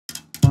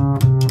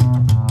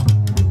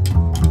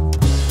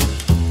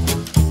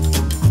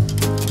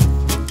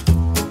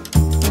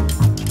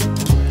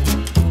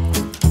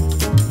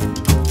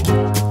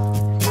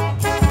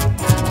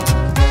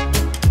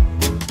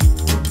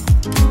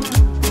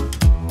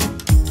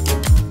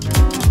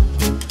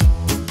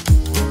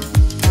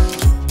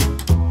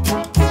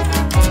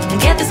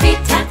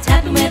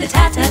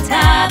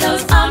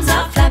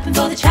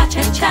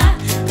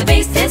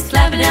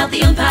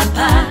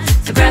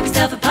So grab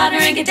yourself a partner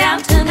and get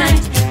down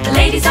tonight. The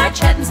ladies are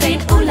chatting,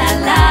 saying ooh la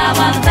la,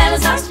 while the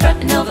fellas are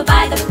strutting over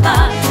by the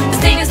bar. The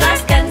singers are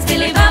scatting,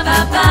 skilly ba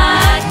ba ba.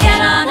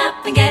 Get on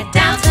up and get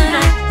down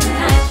tonight.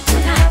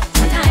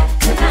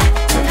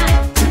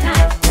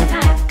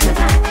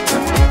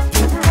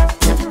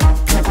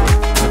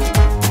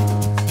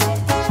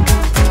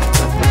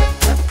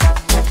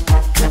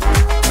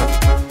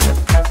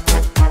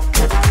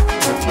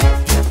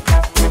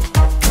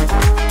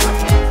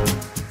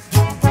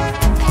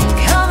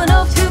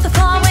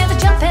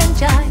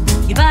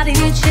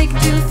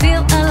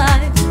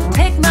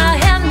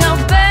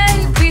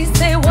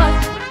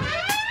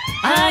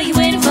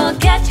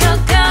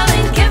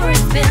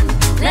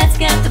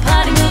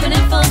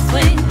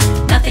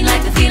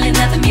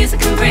 Music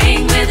can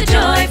bring.